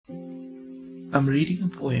I'm reading a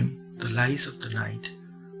poem, The Lies of the Night,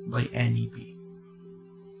 by Annie B.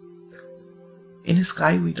 In a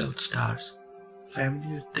sky without stars,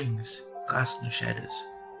 familiar things cast no shadows.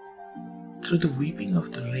 Through the weeping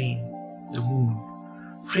of the rain, the moon,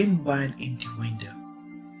 framed by an empty window,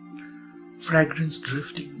 fragrance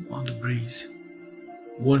drifting on the breeze,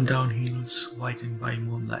 worn down hills whitened by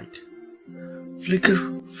moonlight,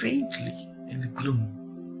 flicker faintly in the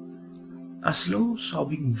gloom. A slow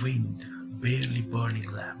sobbing wind, a barely burning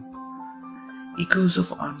lamp, echoes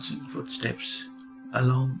of unseen footsteps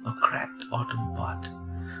along a cracked autumn path.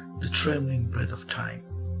 The trembling breath of time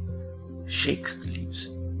shakes the leaves.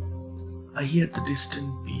 I hear the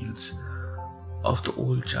distant peals of the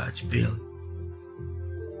old church bell.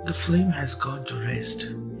 The flame has gone to rest,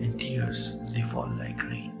 and tears they fall like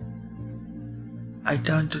rain. I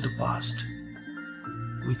turn to the past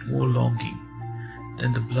with more longing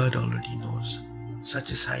than the blood already knows.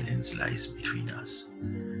 Such a silence lies between us.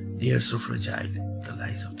 They are so fragile, the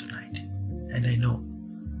lies of the night. And I know,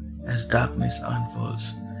 as darkness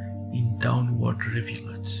unfurls in downward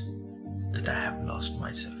rivulets, that I have lost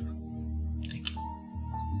myself.